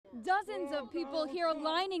dozens of people here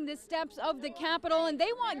lining the steps of the Capitol, and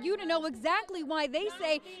they want you to know exactly why they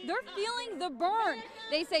say they're feeling the burn.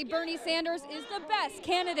 They say Bernie Sanders is the best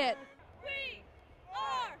candidate. We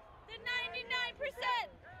are the 99%.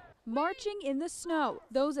 Marching in the snow,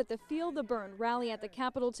 those at the Feel the Burn rally at the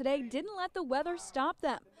Capitol today didn't let the weather stop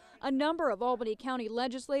them. A number of Albany County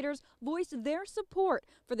legislators voiced their support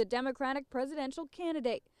for the Democratic presidential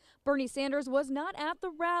candidate. Bernie Sanders was not at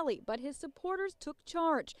the rally, but his supporters took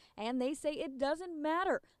charge, and they say it doesn't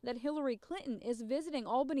matter that Hillary Clinton is visiting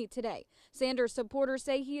Albany today. Sanders supporters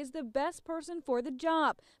say he is the best person for the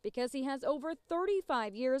job because he has over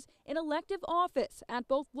 35 years in elective office at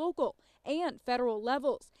both local and federal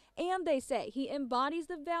levels. And they say he embodies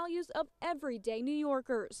the values of everyday New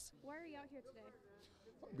Yorkers. Why are you out here today?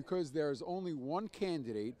 Because there's only one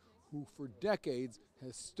candidate who for decades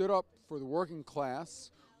has stood up for the working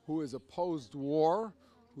class, who has opposed war,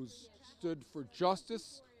 who's stood for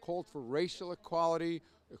justice, called for racial equality,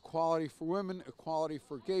 equality for women, equality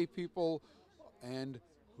for gay people, and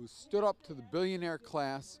who stood up to the billionaire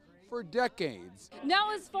class for decades.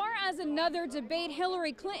 Now, as far as another debate,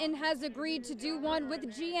 Hillary Clinton has agreed to do one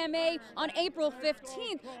with GMA on April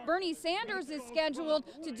 15th. Bernie Sanders is scheduled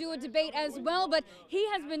to do a debate as well, but he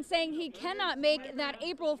has been saying he cannot make that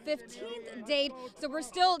April 15th date. So we're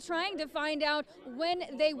still trying to find out when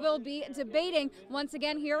they will be debating once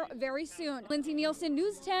again here very soon. Lindsay Nielsen,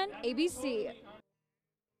 News 10, ABC.